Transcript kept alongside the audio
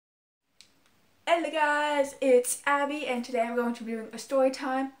Hello guys, it's Abby and today I'm going to be doing a story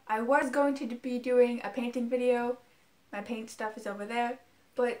time. I was going to be doing a painting video. My paint stuff is over there,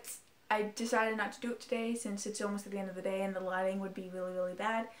 but I decided not to do it today since it's almost at the end of the day and the lighting would be really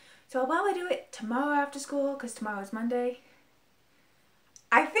bad. So I'll probably do it tomorrow after school because tomorrow is Monday.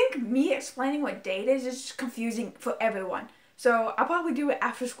 I think me explaining what date is just confusing for everyone. So I'll probably do it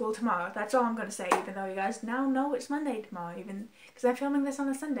after school tomorrow. That's all I'm going to say, even though you guys now know it's Monday tomorrow, even because I'm filming this on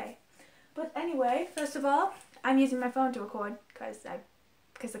a Sunday. But anyway, first of all, I'm using my phone to record because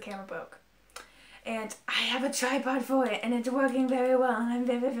the camera broke. And I have a tripod for it and it's working very well and I'm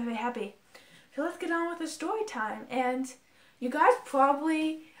very happy. So let's get on with the story time. And you guys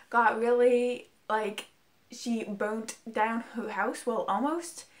probably got really, she burnt down her house, well,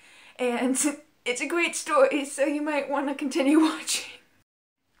 almost. And it's a great story, so you might want to continue watching.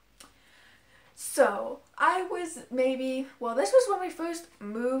 So, I was this was when we first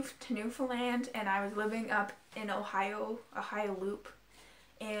moved to Newfoundland and I was living up in Ohio Loop.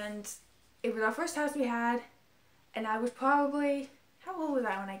 And it was our first house we had and I was probably, how old was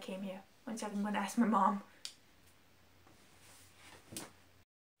I when I came here? 1 second, I'm going to ask my mom.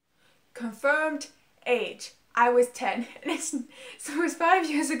 Confirmed age. I was 10. So it was 5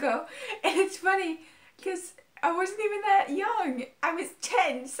 years ago. And it's funny because I wasn't even that young. I was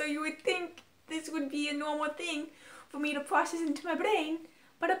 10, so you would think this would be a normal thing for me to process into my brain,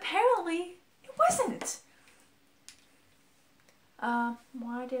 but apparently it wasn't.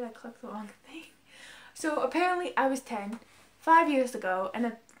 Why did I click the wrong thing? So apparently I was 10, 5 years ago,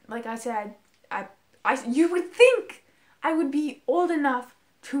 and like I said, you would think I would be old enough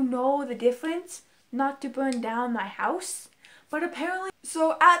to know the difference, not to burn down my house. But apparently,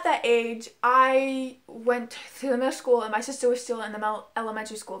 so at that age, I went to the middle school and my sister was still in the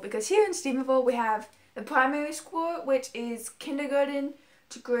elementary school because here in Stephenville we have the primary school, which is kindergarten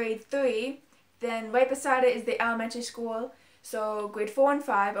to grade 3. Then right beside it is the elementary school, so grade 4 and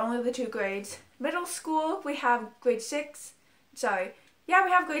 5, only the 2 grades. Middle school, we have grade 6 to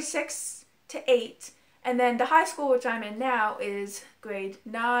 8. And then the high school, which I'm in now, is grade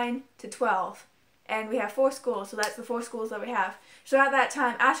 9 to 12. And we have 4 schools, so that's the 4 schools that we have. So at that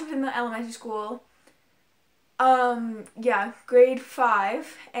time, Ashley was in the elementary school, grade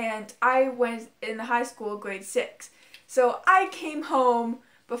 5, and I went in the high school, grade 6. So I came home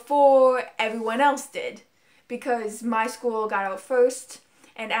before everyone else did, because my school got out first,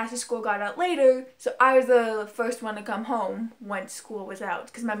 and Ashley's school got out later, so I was the first one to come home when school was out,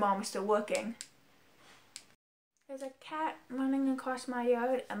 because my mom was still working. There's a cat running across my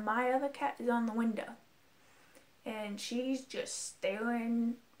yard and my other cat is on the window. And she's just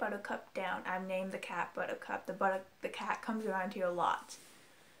staring Buttercup down. I've named the cat Buttercup. The cat comes around here a lot.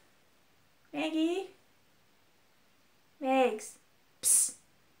 Maggie? Megs. Psst.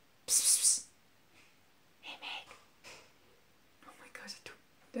 Psst, psst, psst. Hey Meg. Oh my gosh,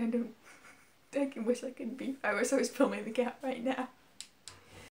 I wish I could be. I was filming the cat right now.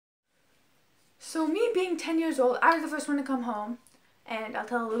 So me being 10 years old, I was the first one to come home, and I'll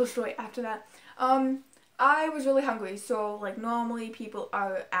tell a little story after that. I was really hungry, so normally people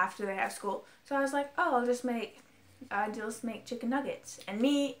are after they have school. So I was like, oh, I'll just make chicken nuggets. And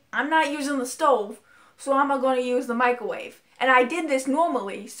me, I'm not using the stove, so I'm not going to use the microwave. And I did this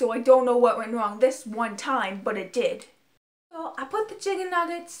normally, so I don't know what went wrong this one time, but it did. So I put the chicken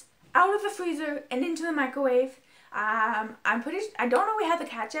nuggets out of the freezer and into the microwave. I don't know if we had the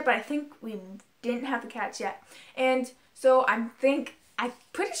cats yet, but I think we didn't have the cats yet. And so I'm pretty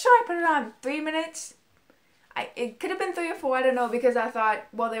sure I put it on 3 minutes. It could have been 3 or 4, I don't know, because I thought,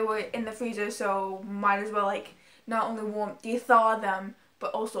 well, they were in the freezer, so might as well not only thaw them,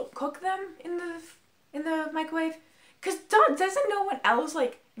 but also cook them in the microwave. Cause doesn't no one else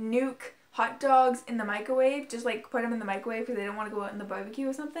nuke hot dogs in the microwave? Just put them in the microwave because they don't want to go out in the barbecue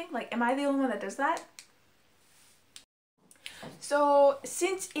or something? Am I the only one that does that? So,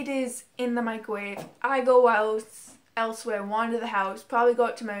 since it is in the microwave, I go elsewhere, wander the house, probably go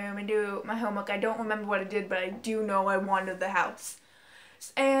up to my room and do my homework. I don't remember what I did, but I do know I wandered the house.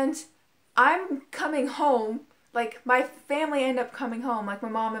 And I'm coming home, my family end up coming home, my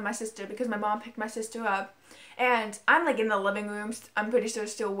mom and my sister, because my mom picked my sister up. And I'm in the living room, I'm pretty sure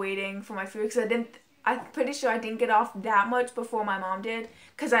still waiting for my food, because I'm pretty sure I didn't get off that much before my mom did,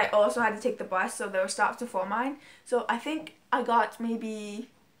 because I also had to take the bus, so there were stops before mine. So I think I got maybe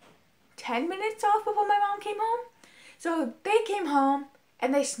 10 minutes off before my mom came home. So they came home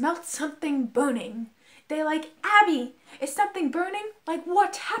and they smelled something burning. They're like, Abby, is something burning?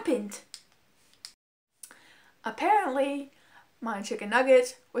 What happened? Apparently, my chicken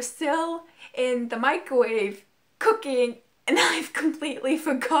nuggets were still in the microwave cooking and I've completely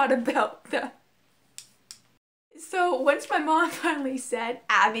forgot about them. So once my mom finally said,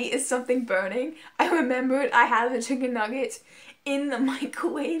 Abby, is something burning? I remembered I had the chicken nuggets in the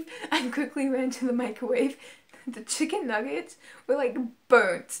microwave. I quickly ran to the microwave. The chicken nuggets were like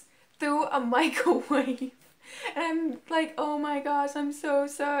burnt through a microwave. And I'm like, oh my gosh, I'm so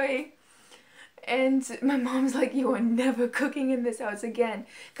sorry. And my mom's like, you are never cooking in this house again.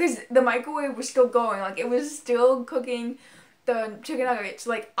 Because the microwave was still going. Like, it was still cooking the chicken nuggets.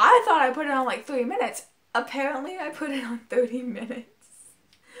 Like, I thought I put it on like 3 minutes. Apparently, I put it on 30 minutes.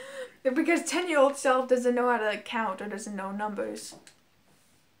 Because 10-year-old self doesn't know how to count or doesn't know numbers.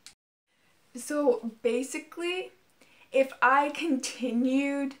 So, basically, if I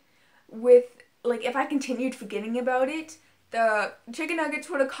continued forgetting about it, the chicken nuggets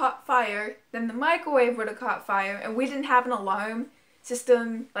would have caught fire, then the microwave would have caught fire, and we didn't have an alarm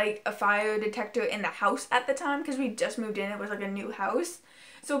system, like a fire detector in the house at the time, because we just moved in. It was like a new house.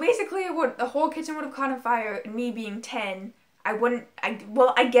 So basically, the whole kitchen would have caught on fire, and me being 10,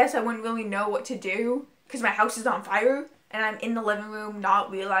 I guess I wouldn't really know what to do, because my house is on fire, and I'm in the living room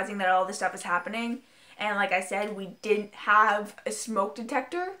not realizing that all this stuff is happening. And like I said, we didn't have a smoke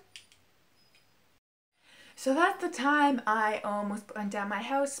detector. So that's the time I almost burned down my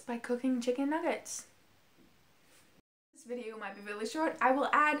house by cooking chicken nuggets. This video might be really short. I will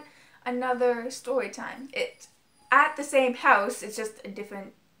add another story time. It's at the same house, it's just a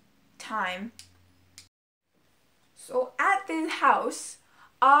different time. So at this house,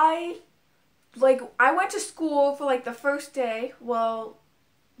 I went to school for like the first day. Well,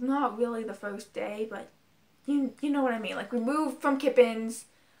 not really the first day, but you know what I mean. Like, we moved from Kippens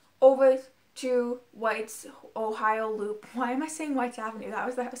over to White's Ohio Loop. Why am I saying White's Avenue? That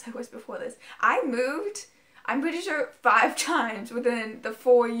was the house I was before this. I moved, I'm pretty sure, 5 times within the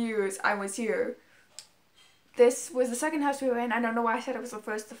 4 years I was here. This was the second house we were in. I don't know why I said it was the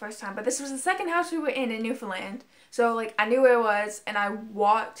first time, but this was the second house we were in Newfoundland. So like, I knew where it was, and I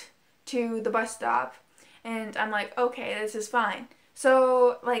walked to the bus stop, and I'm like, okay, this is fine.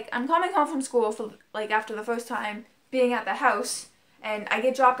 So like, I'm coming home from school for like after the first time being at the house, and I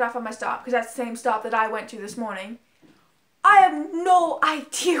get dropped off at my stop, because that's the same stop that I went to this morning. I have no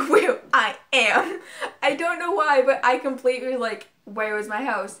idea where I am. I don't know why, but I completely like, where is my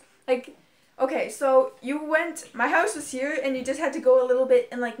house? Like, okay, so my house was here, and you just had to go a little bit,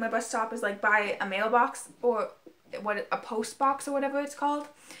 and like, my bus stop is like by a mailbox, or a post box or whatever it's called.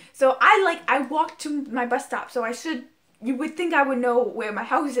 So I walked to my bus stop, so you would think I would know where my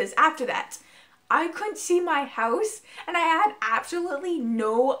house is after that. I couldn't see my house, and I had absolutely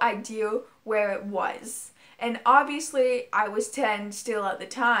no idea where it was. And obviously, I was 10 still at the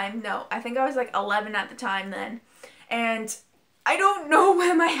time. No, I think I was like 11 at the time then. And I don't know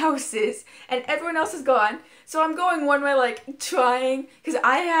where my house is, and everyone else is gone. So I'm going one way, like, trying, because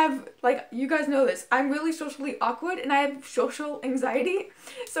I have, like, you guys know this, I'm really socially awkward, and I have social anxiety.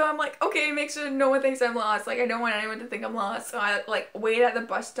 So I'm like, okay, make sure no one thinks I'm lost. Like, I don't want anyone to think I'm lost. So I, like, wait at the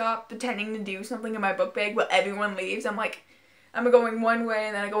bus stop, pretending to do something in my book bag while everyone leaves. I'm like, I'm going one way,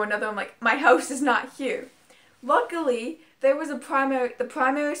 and then I go another. I'm like, my house is not here. Luckily, there was the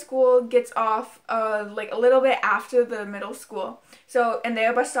primary school gets off like a little bit after the middle school. So, and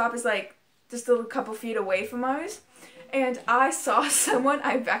their bus stop is like just a couple feet away from ours. And I saw someone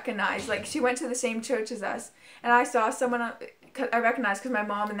I recognized. Like, she went to the same church as us. And I saw someone I recognized because my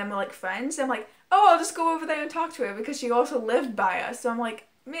mom and them were like friends. I'm like, oh, I'll just go over there and talk to her, because she also lived by us. So I'm like,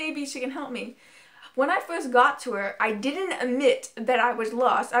 maybe she can help me. When I first got to her, I didn't admit that I was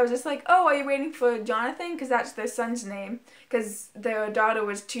lost. I was just like, oh, are you waiting for Jonathan? Because that's their son's name. Because their daughter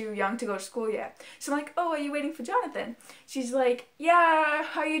was too young to go to school yet. So I'm like, oh, are you waiting for Jonathan? She's like, yeah,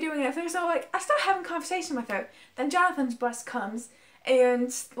 how are you doing? And so like, I start having a conversation with her. Then Jonathan's bus comes,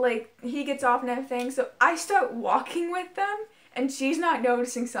 and like, he gets off and everything. So I start walking with them, and she's not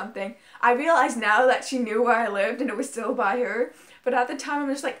noticing something. I realize now that she knew where I lived, and it was still by her. But at the time, I'm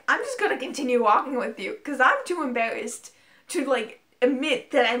just like, I'm just gonna continue walking with you, because I'm too embarrassed to, like, admit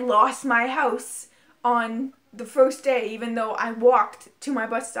that I lost my house on the first day, even though I walked to my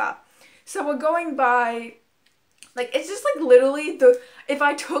bus stop. So we're going by, like, it's just, like, literally if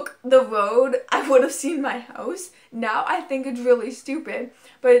I took the road, I would have seen my house. Now I think it's really stupid,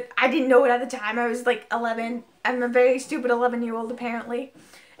 but I didn't know it at the time. I was, like, 11. I'm a very stupid 11-year-old, apparently.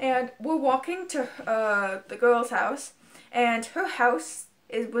 And we're walking to the girl's house. And her house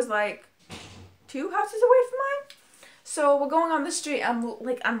was like 2 houses away from mine. So we're going on the street. I'm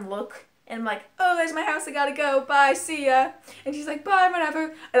like, oh, there's my house. I gotta go. Bye. See ya. And she's like, bye,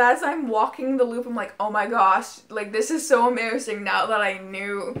 whatever. And as I'm walking the loop, I'm like, oh my gosh, like, this is so embarrassing now that I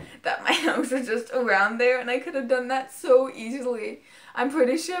knew that my house was just around there, and I could have done that so easily. I'm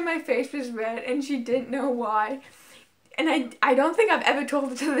pretty sure my face was red and she didn't know why. And I don't think I've ever told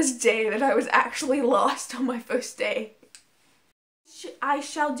her to this day that I was actually lost on my first day. I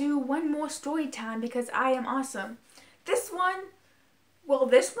shall do one more story time because I am awesome. This one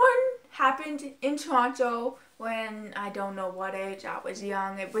happened in Toronto when I don't know what age. I was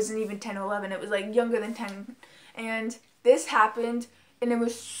young. It wasn't even 10 or 11. It was like younger than 10. And this happened and it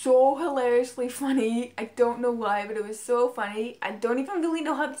was so hilariously funny. I don't know why, but it was so funny. I don't even really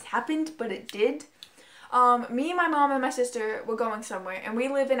know how this happened, but it did. Me, my mom, and my sister were going somewhere, and we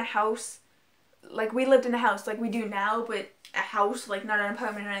live in a house, like we lived in a house like we do now, but a house, like not an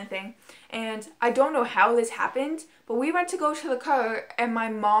apartment or anything. And I don't know how this happened, but we went to go to the car, and my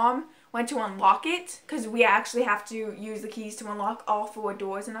mom went to unlock it, because we actually have to use the keys to unlock all 4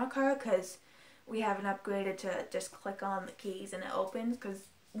 doors in our car, because we haven't upgraded to just click on the keys and it opens, because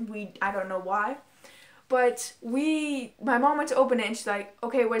I don't know why. But my mom went to open it, and she's like,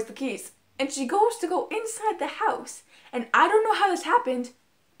 okay, where's the keys? And she goes to go inside the house. And I don't know how this happened,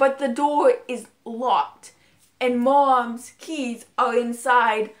 but the door is locked. And Mom's keys are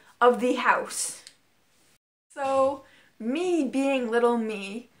inside of the house. So, me being little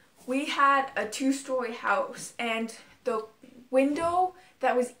me, we had a 2-story house. And the window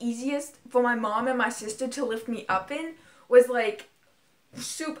that was easiest for my mom and my sister to lift me up in was like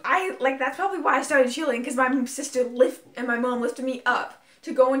that's probably why I started chilling, because my sister and my mom lifted me up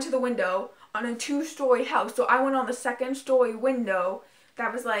to go into the window on a 2-story house. So I went on the 2nd story window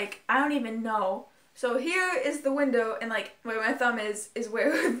that was like, I don't even know. So here is the window, and like where my thumb is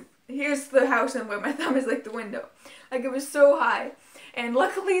where, here's the house, and where my thumb is like the window. Like it was so high. And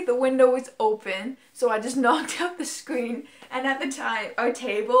luckily the window was open, so I just knocked out the screen, and at the time our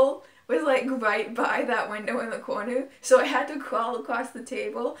table was like right by that window in the corner. So I had to crawl across the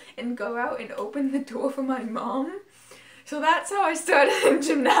table and go out and open the door for my mom. So that's how I started in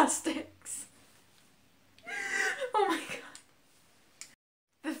gymnastics. Oh my god.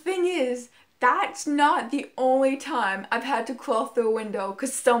 The thing is, that's not the only time I've had to crawl through a window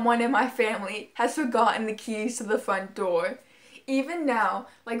because someone in my family has forgotten the keys to the front door. Even now,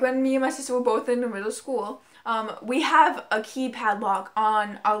 like when me and my sister were both in the middle school, we have a keypad lock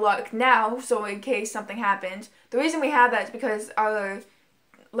on our lock now, so in case something happens. The reason we have that is because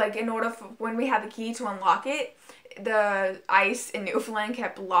in order for when we had the key to unlock it, the ice in Newfoundland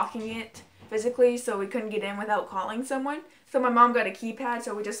kept locking it physically, so we couldn't get in without calling someone. So my mom got a keypad,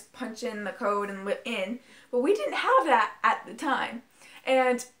 so we just punch in the code and let in. But we didn't have that at the time.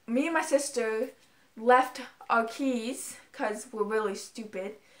 And me and my sister left our keys, because we're really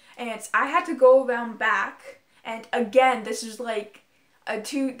stupid, and I had to go around back. And again, this is like a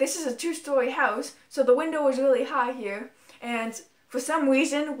 2-story house, so the window was really high here. And for some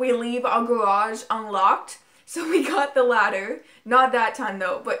reason, we leave our garage unlocked. So we got the ladder, not that time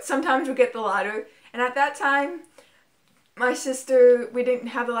though, but sometimes we get the ladder. And at that time, we didn't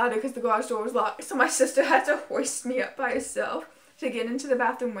have the ladder because the garage door was locked. So my sister had to hoist me up by herself to get into the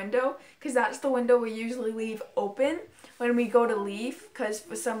bathroom window, because that's the window we usually leave open when we go to leave, because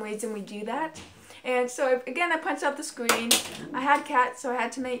for some reason we do that. And so again, I punched out the screen. I had cats, so I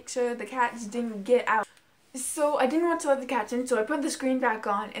had to make sure the cats didn't get out. So I didn't want to let the cats in, so I put the screen back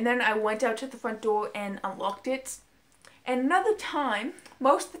on, and then I went out to the front door and unlocked it. And another time,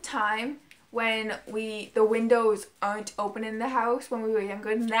 most of the time, when the windows aren't open in the house when we were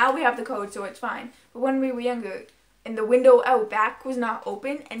younger, now we have the code, so it's fine. But when we were younger, and the window out back was not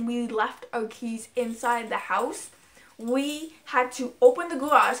open, and we left our keys inside the house, we had to open the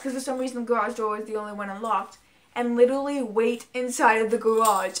garage, because for some reason the garage door was the only one unlocked, and literally wait inside of the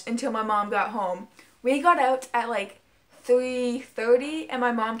garage until my mom got home. We got out at like 3:30 and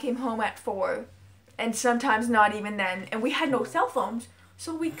my mom came home at 4. And sometimes not even then. And we had no cell phones,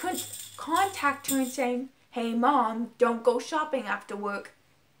 so we couldn't contact her and saying, hey mom, don't go shopping after work.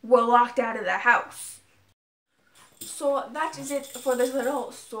 We're locked out of the house. So that is it for this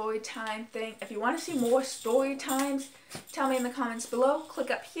little story time thing. If you want to see more story times, tell me in the comments below. Click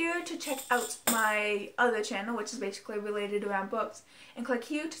up here to check out my other channel, which is basically related around books. And click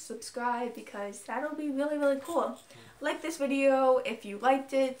here to subscribe, because that'll be really, really cool. Like this video if you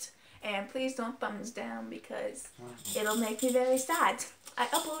liked it. And please don't thumbs down, because it'll make me very sad. I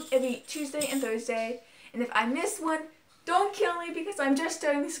upload every Tuesday and Thursday. And if I miss one, don't kill me, because I'm just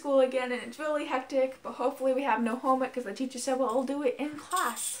starting school again and it's really hectic, but hopefully we have no homework because the teacher said we'll do it in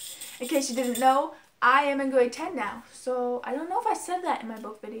class. In case you didn't know, I am in grade 10 now, so I don't know if I said that in my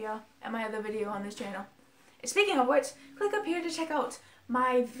book video, and my other video on this channel. Speaking of which, click up here to check out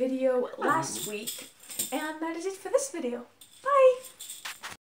my video last week, and that is it for this video. Bye!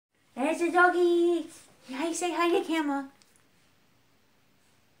 There's a doggy! Hi, say hi to camera.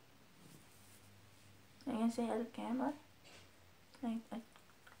 gonna say hi to the camera? Hey.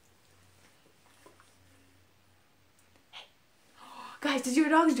 Guys, did your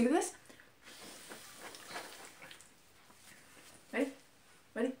dogs do this? Ready?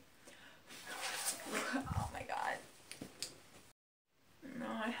 Ready? Oh my god. No,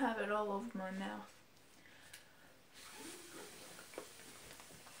 I have it all over my mouth.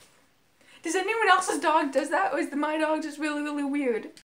 Does anyone else's dog does that, or is my dog just really, really weird?